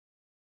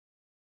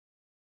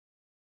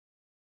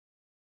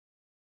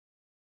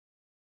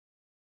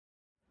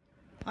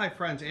Hi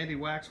friends, Andy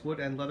Wax, Wood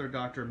and Leather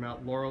Doctor,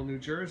 Mount Laurel, New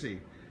Jersey.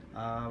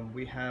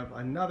 We have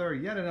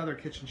yet another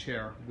kitchen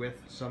chair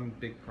with some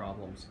big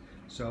problems.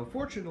 So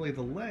fortunately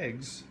the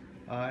legs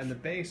and the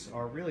base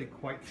are really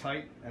quite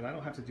tight and I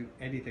don't have to do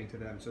anything to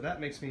them. So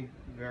that makes me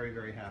very,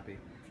 very happy.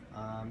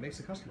 Makes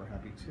the customer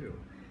happy too.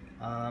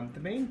 The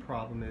main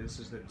problem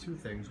is that two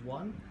things.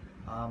 One,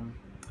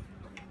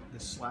 the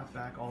slap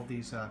back, all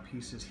these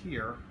pieces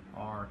here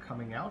are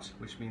coming out,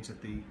 which means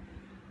that the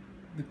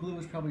glue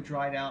is probably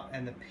dried out,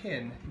 and the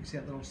pin, you can see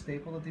that little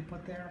staple that they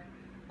put there,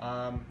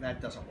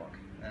 that doesn't work,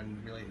 and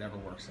really it never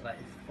works. And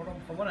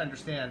from what I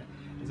understand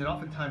is that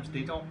oftentimes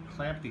they don't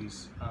clamp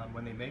these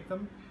when they make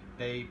them.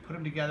 They put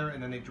them together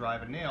and then they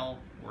drive a nail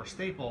or a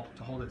staple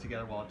to hold it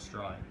together while it's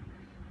drying.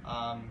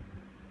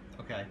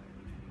 Okay,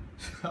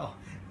 so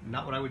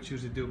not what I would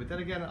choose to do, but then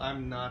again,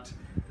 I'm not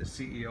the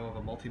CEO of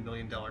a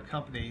multi-million-dollar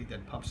company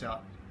that pumps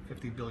out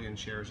 50 billion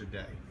shares a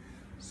day.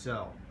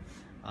 So,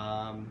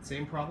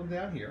 same problem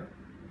down here.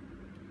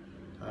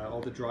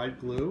 All the dried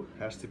glue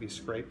has to be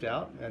scraped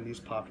out and these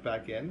popped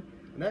back in,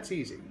 and that's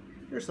easy.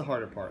 Here's the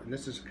harder part, and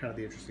this is kind of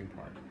the interesting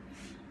part.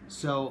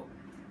 So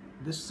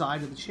this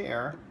side of the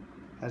chair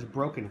has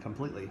broken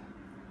completely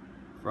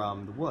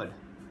from the wood,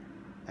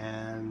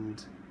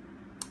 and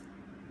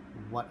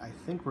what I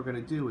think we're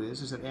going to do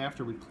is that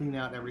after we clean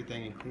out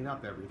everything and clean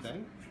up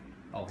everything,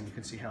 oh, and you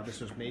can see how this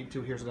was made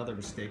too. Here's another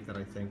mistake that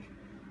I think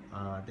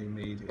they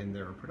made in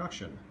their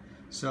production.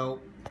 So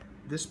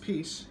this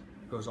piece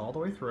goes all the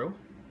way through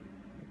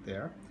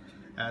there,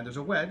 and there's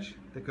a wedge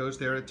that goes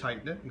there to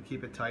tighten it and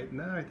keep it tight, and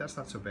that's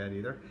not so bad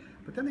either.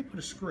 But then they put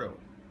a screw.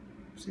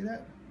 See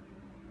that?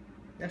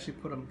 They actually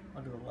put them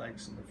under the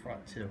legs in the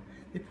front too.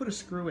 They put a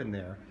screw in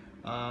there.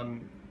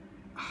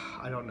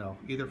 I don't know,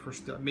 either for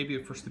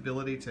maybe for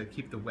stability to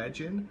keep the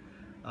wedge in,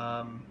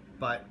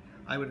 but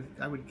I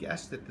would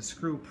guess that the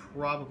screw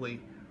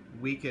probably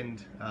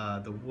weakened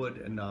the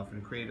wood enough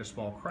and created a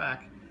small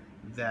crack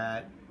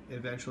that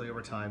eventually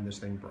over time this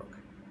thing broke.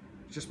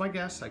 It's just my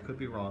guess, I could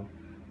be wrong,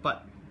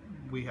 but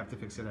we have to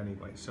fix it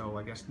anyway. So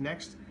I guess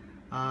next,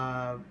 you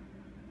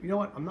know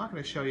what, I'm not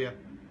going to show you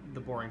the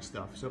boring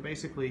stuff. So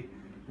basically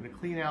I'm going to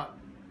clean out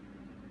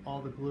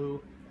all the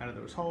glue out of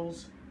those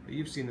holes.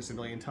 You've seen this a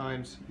million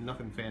times,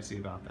 nothing fancy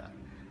about that.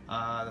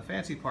 The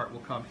fancy part will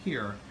come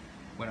here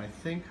when I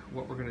think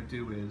what we're going to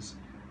do is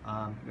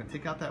I'm going to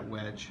take out that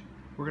wedge.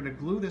 We're going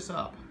to glue this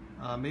up,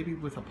 maybe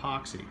with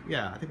epoxy.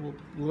 Yeah, I think we'll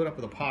glue it up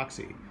with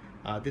epoxy,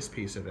 this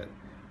piece of it.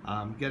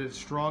 Get it as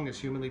strong as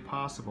humanly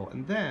possible,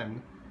 and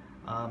then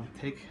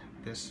take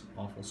this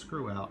awful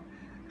screw out,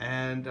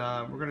 and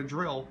we're going to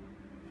drill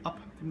up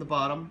from the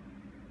bottom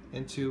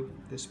into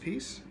this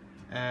piece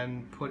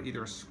and put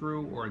either a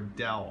screw or a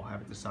dowel,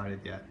 haven't decided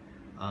yet,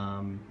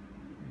 and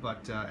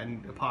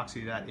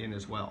epoxy that in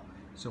as well.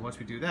 So once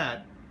we do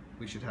that,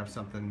 we should have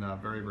something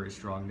very, very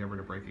strong, never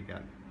to break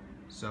again.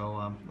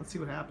 So let's see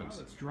what happens.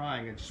 While it's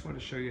drying, I just want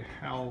to show you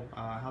how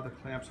the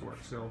clamps work.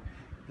 So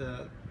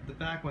the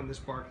back one, this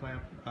bar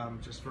clamp,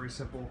 just very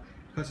simple.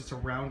 Because it's a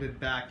rounded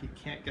back, you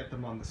can't get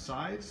them on the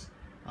sides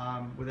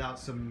without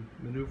some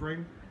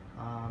maneuvering,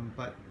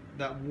 but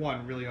that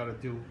one really ought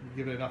to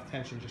give it enough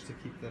tension just to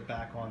keep the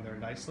back on there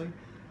nicely.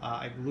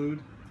 I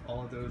glued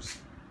all of those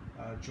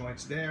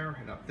joints there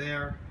and up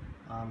there,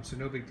 so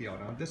no big deal.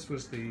 Now this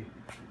was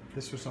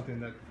something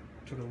that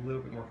took a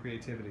little bit more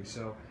creativity.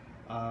 So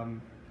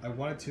I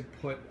wanted to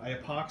I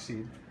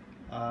epoxied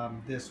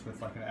this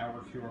with like an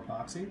hour pure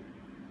epoxy.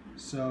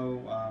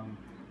 So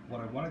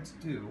what I wanted to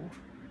do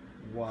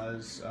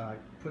was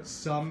put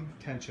some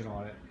tension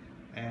on it,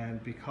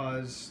 and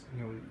because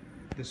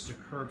this is a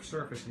curved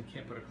surface and you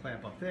can't put a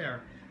clamp up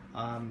there,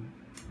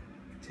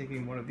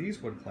 taking one of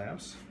these wood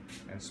clamps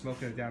and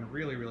smoking it down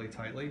really, really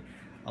tightly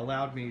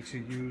allowed me to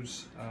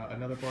use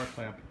another bar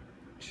clamp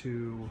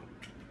to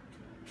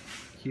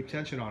keep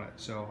tension on it.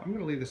 So I'm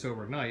going to leave this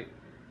overnight,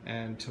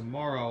 and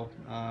tomorrow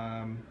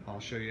I'll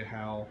show you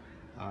how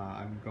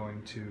I'm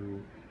going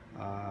to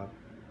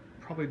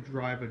probably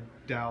drive a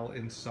dowel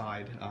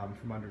inside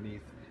from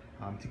underneath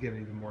to give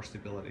it even more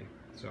stability.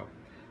 So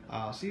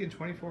I'll see you in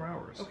 24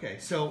 hours. Okay,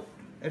 so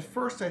at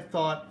first I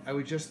thought I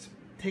would just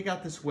take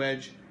out this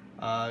wedge,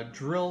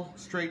 drill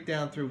straight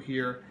down through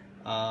here,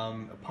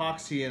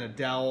 epoxy in a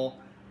dowel,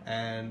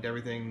 and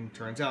everything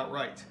turns out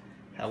right.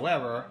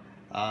 However,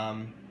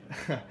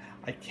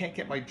 I can't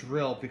get my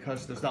drill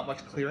because there's not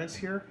much clearance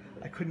here.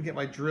 I couldn't get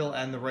my drill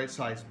and the right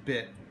size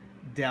bit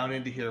down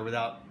into here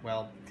without,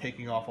 well,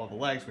 taking off all the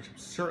legs, which I'm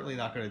certainly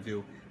not going to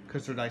do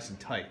because they're nice and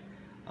tight.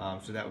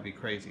 So that would be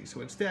crazy.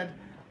 So instead,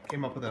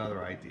 came up with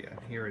another idea.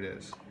 Here it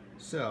is.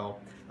 So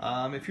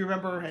if you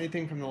remember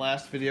anything from the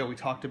last video, we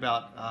talked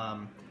about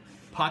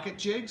pocket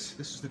jigs.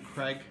 This is the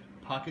Kreg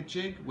pocket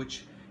jig,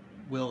 which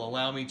will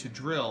allow me to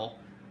drill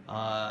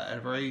at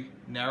a very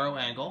narrow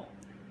angle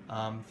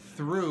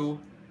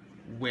through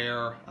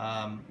where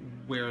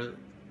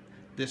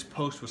this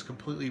post was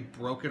completely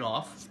broken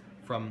off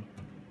from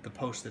the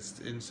post that's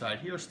inside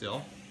here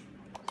still.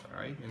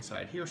 Sorry,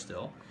 inside here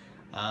still.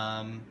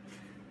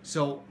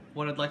 So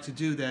what I'd like to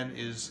do then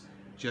is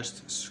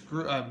just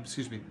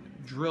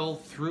drill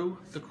through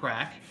the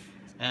crack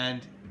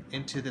and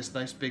into this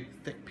nice big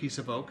thick piece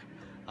of oak.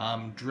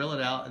 Drill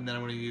it out, and then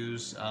I'm going to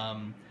use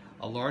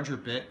a larger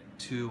bit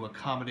to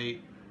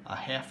accommodate a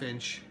 1/2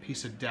 inch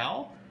piece of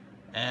dowel,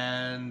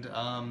 and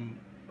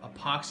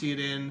epoxy it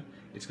in.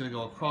 It's going to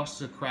go across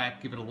the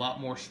crack, give it a lot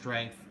more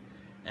strength,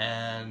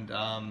 and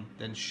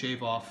then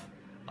shave off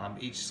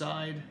each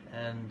side,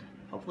 and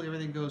hopefully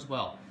everything goes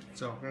well.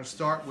 So we're going to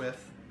start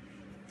with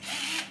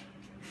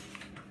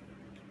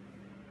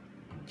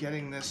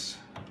getting this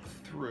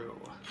through.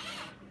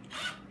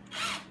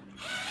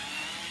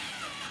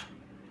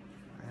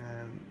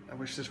 And I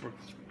wish this were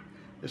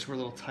a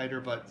little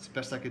tighter, but it's the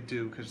best I could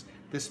do because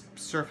this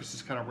surface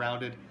is kind of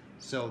rounded,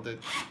 so the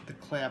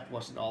clamp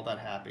wasn't all that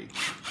happy.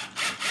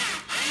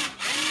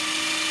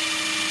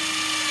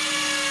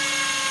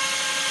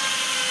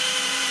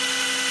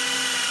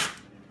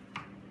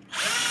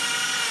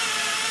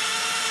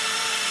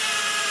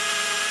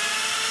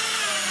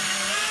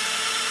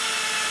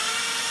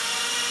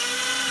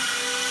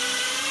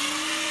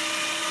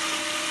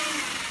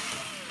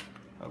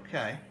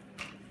 Okay,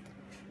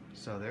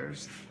 so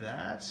there's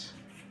that.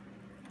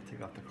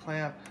 Take off the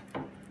clamp,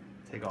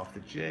 take off the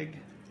jig,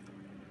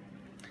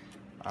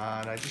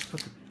 and I just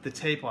put the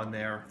tape on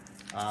there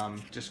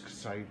just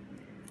because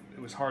it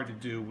was hard to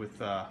do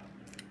with, it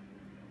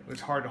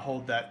was hard to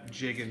hold that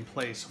jig in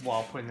place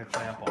while putting the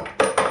clamp on.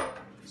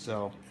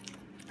 So,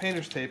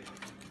 painter's tape,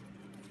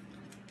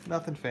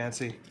 nothing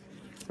fancy.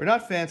 We're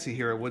not fancy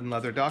here at Wood &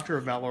 Leather Doctor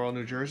of Mount Laurel,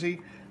 New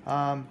Jersey,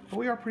 but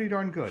we are pretty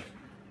darn good.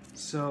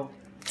 So,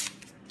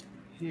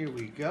 here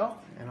we go,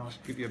 and I'll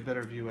give you a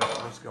better view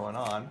of what's going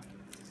on.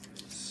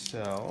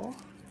 So,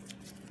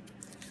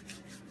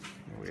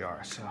 here we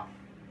are. So,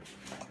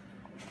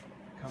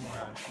 come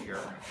around here.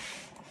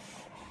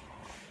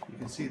 You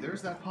can see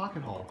there's that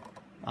pocket hole,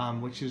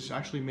 which is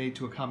actually made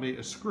to accommodate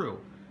a screw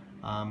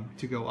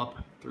to go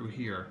up through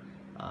here.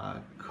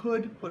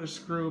 Could put a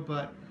screw,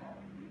 but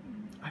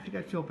I think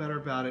I'd feel better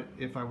about it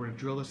if I were to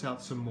drill this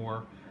out some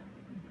more,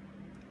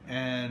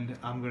 and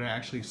I'm going to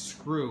actually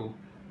screw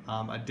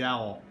a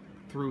dowel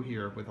through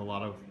here with a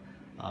lot of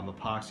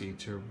epoxy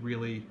to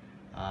really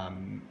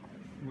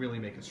really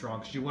make it strong,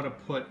 because you want to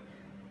put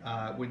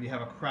when you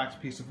have a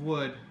cracked piece of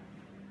wood,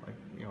 like,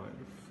 you know,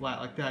 flat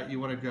like that, you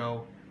want to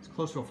go as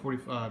close to a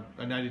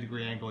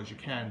 90-degree angle as you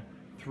can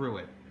through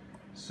it.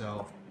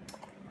 So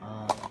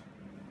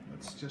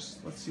let's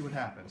see what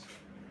happens.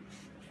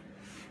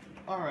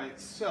 All right,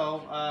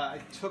 so I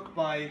took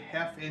my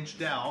 1/2 inch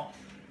dowel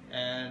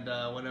and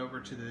went over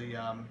to the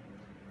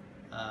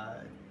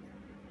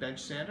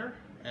bench sander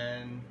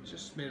and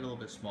just made it a little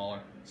bit smaller.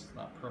 It's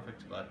not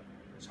perfect, but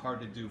it's hard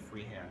to do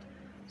freehand.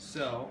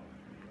 So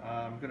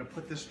I'm going to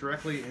put this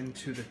directly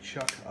into the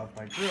chuck of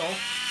my drill,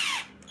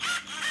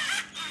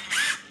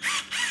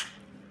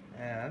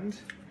 and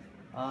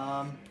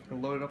I'm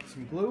going to load it up with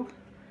some glue.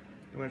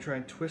 I'm going to try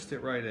and twist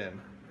it right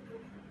in.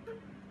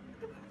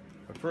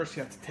 But first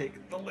you have to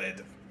take the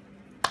lid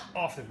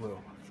off the glue.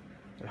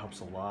 It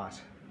helps a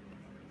lot.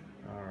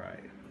 All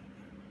right.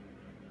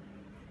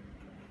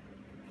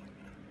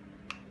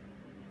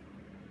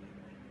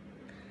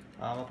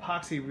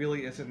 Epoxy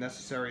really isn't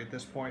necessary at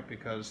this point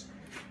because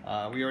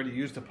we already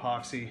used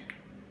epoxy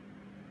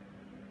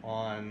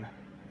on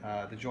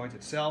the joint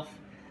itself,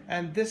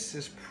 and this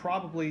is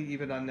probably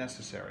even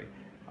unnecessary.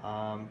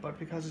 But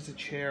because it's a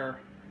chair,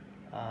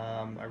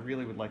 I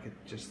really would like it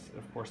just,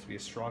 of course, to be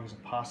as strong as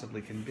it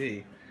possibly can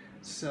be.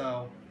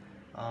 So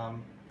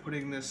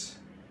putting this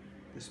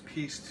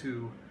piece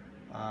to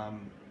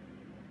kind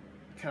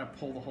of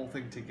pull the whole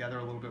thing together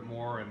a little bit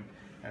more, and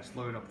that's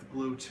loaded up the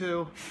glue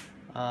too.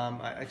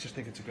 I just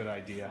think it's a good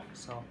idea,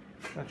 so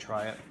I'm going to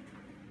try it.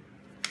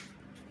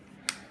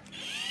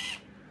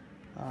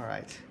 All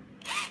right,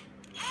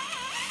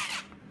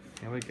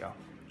 here we go.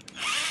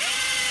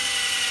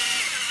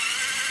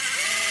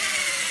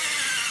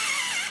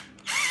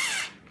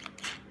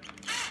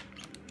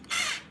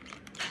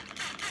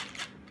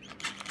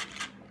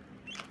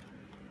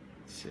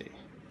 Let's see.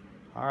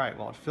 All right,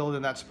 well, it filled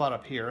in that spot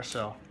up here,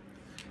 so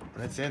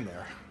and it's in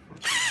there.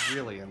 It's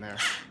really in there.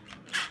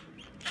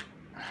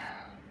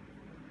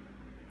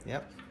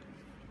 Yep.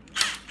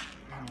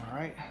 All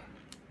right.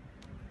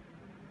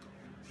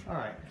 All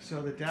right,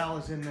 so the dowel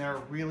is in there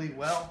really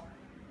well.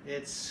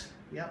 It's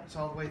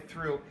all the way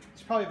through.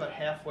 It's probably about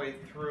halfway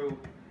through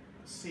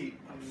the seat,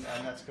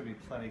 and that's going to be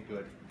plenty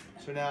good.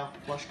 So now,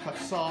 flush cut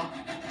saw.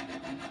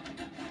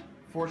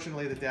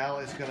 Fortunately, the dowel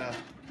is going to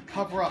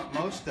cover up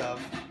most of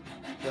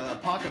the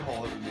pocket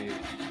hole that we made.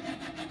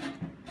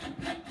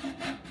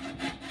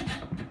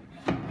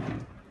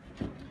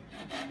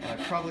 And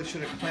I probably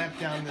should have clamped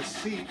down this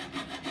seat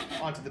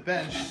onto the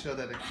bench so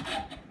that it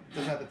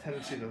doesn't have the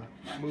tendency to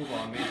move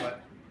on me,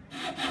 but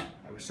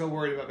I was so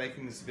worried about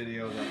making this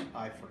video that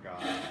I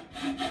forgot.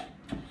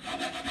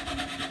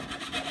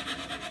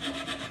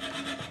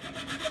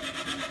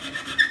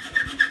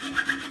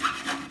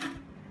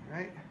 All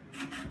right.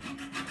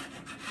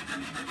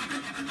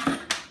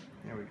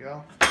 There we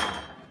go.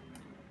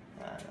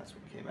 That's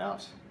what came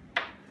out.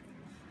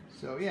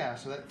 So yeah,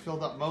 so that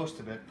filled up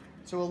most of it.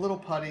 So a little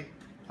putty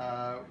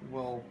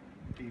will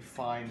be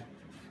fine.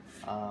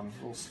 A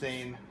little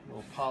stain, a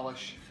little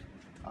polish.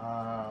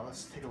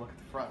 Let's take a look at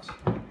the front.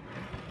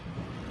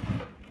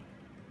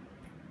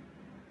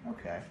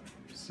 Okay,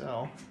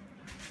 so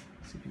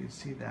let's see if you can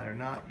see that or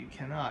not. You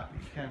cannot.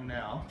 You can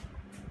now.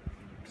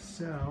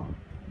 So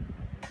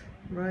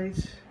right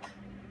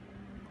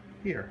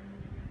here,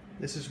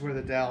 this is where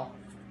the dowel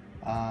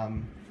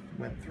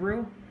went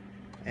through,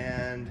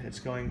 and it's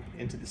going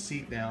into the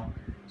seat now.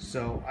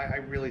 So I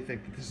really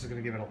think that this is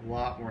going to give it a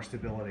lot more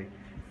stability.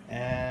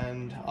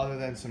 And other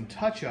than some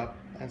touch-up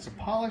and some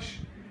polish,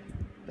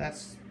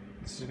 this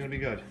is going to be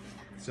good.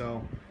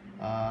 So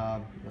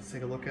let's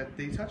take a look at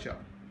the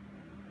touch-up.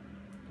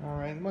 All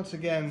right, once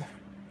again,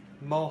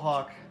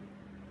 Mohawk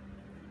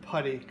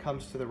putty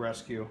comes to the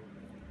rescue.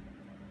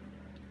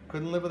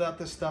 Couldn't live without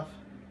this stuff.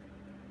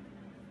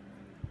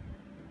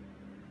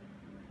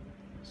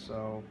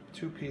 So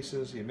 2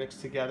 pieces you mix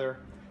together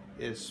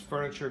is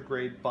furniture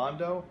grade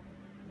Bondo.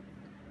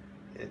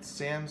 It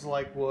sands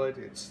like wood,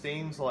 it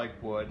stains like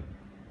wood,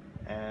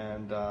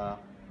 and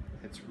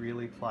it's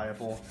really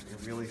pliable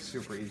and really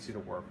super easy to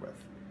work with.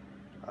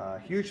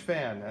 Huge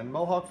fan. And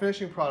Mohawk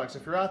Finishing Products,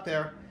 if you're out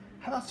there,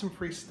 how about some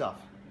free stuff?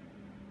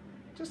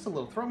 Just a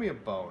little, throw me a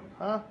bone,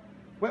 huh?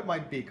 Wet my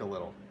beak a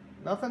little.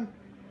 Nothing?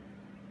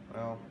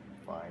 Well,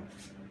 fine.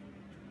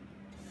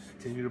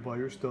 Continue to buy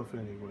your stuff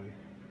anyway.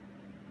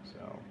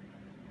 So.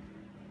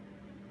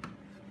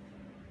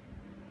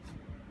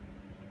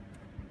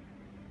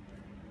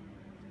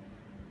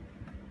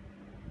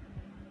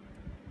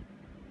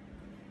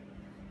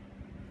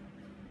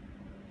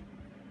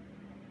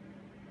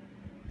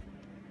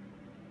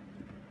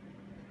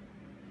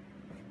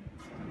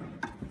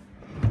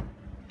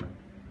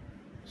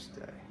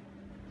 Stay.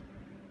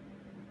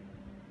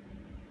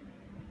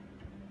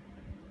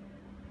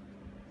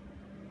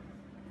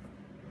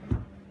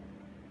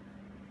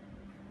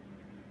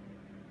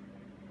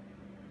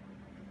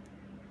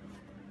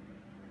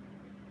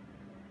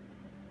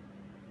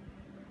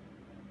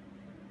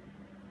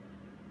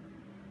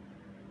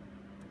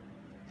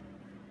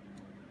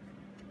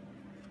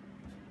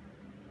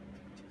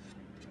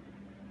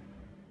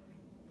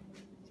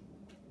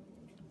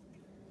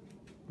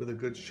 With a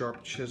good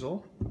sharp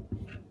chisel,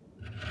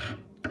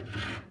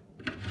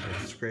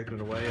 scrape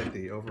it away at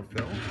the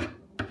overfill.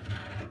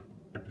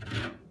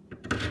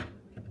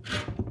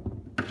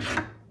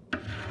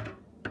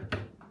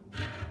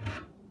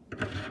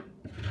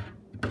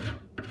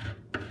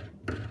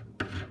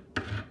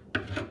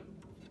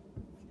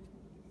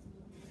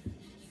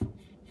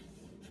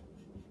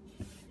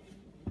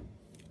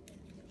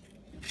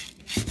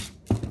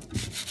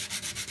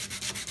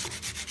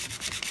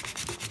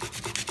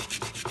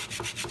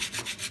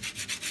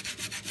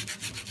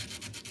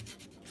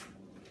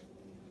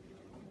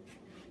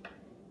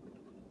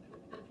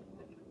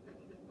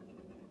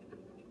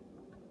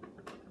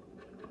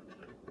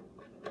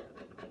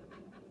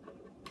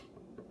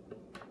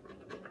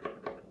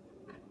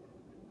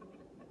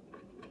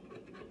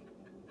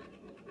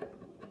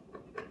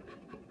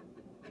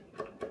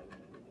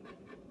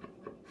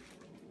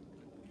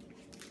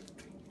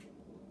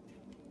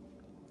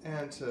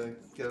 And to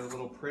get it a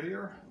little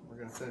prettier, we're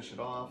going to finish it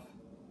off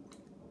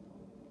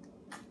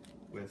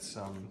with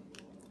some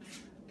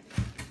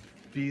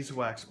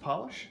beeswax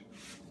polish.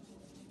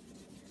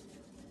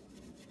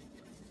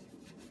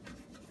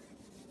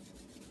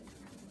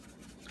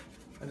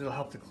 And it'll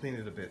help to clean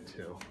it a bit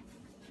too.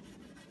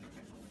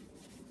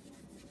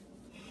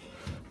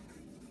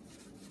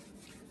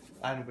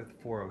 And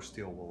with 4O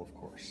steel wool, of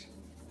course.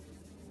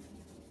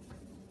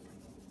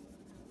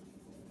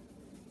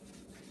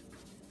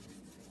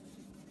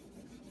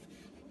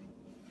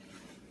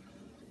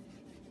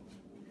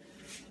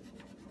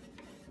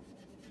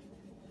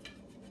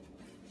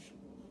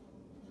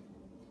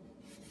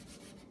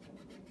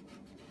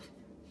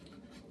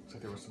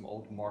 There was some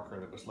old marker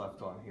that was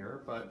left on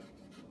here, but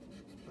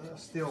the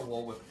steel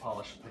wool with the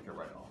polish will take it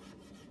right off.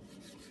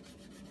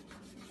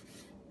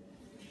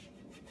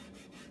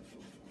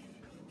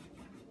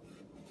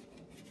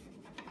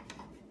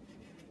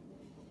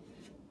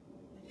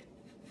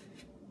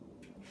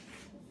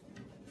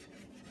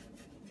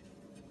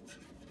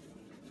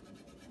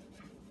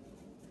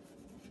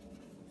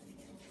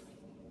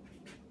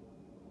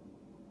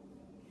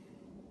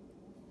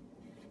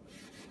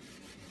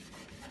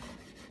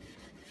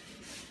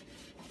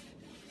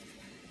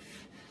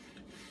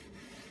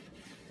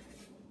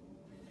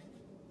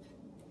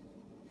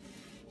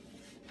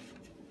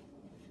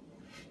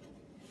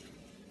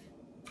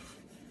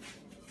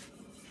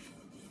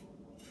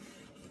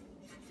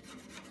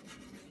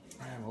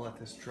 And we'll let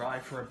this dry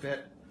for a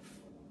bit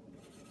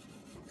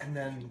and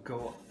then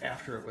go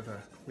after it with a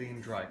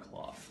clean, dry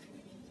cloth.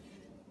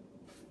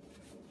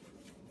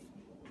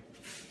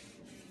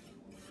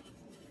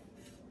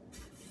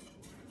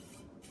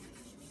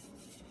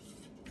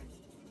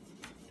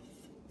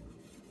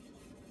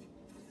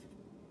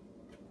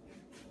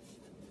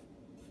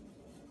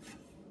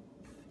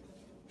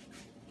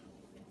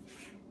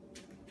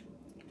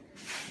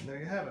 And there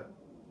you have it.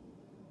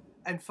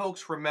 And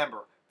folks,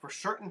 remember, for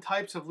certain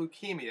types of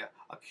leukemia,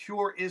 a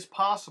cure is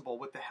possible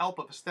with the help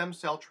of a stem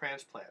cell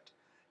transplant.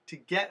 To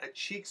get a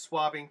cheek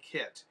swabbing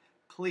kit,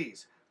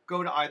 please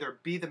go to either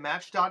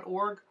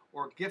bethematch.org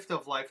or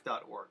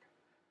giftoflife.org.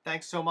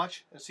 Thanks so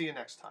much, and see you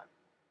next time.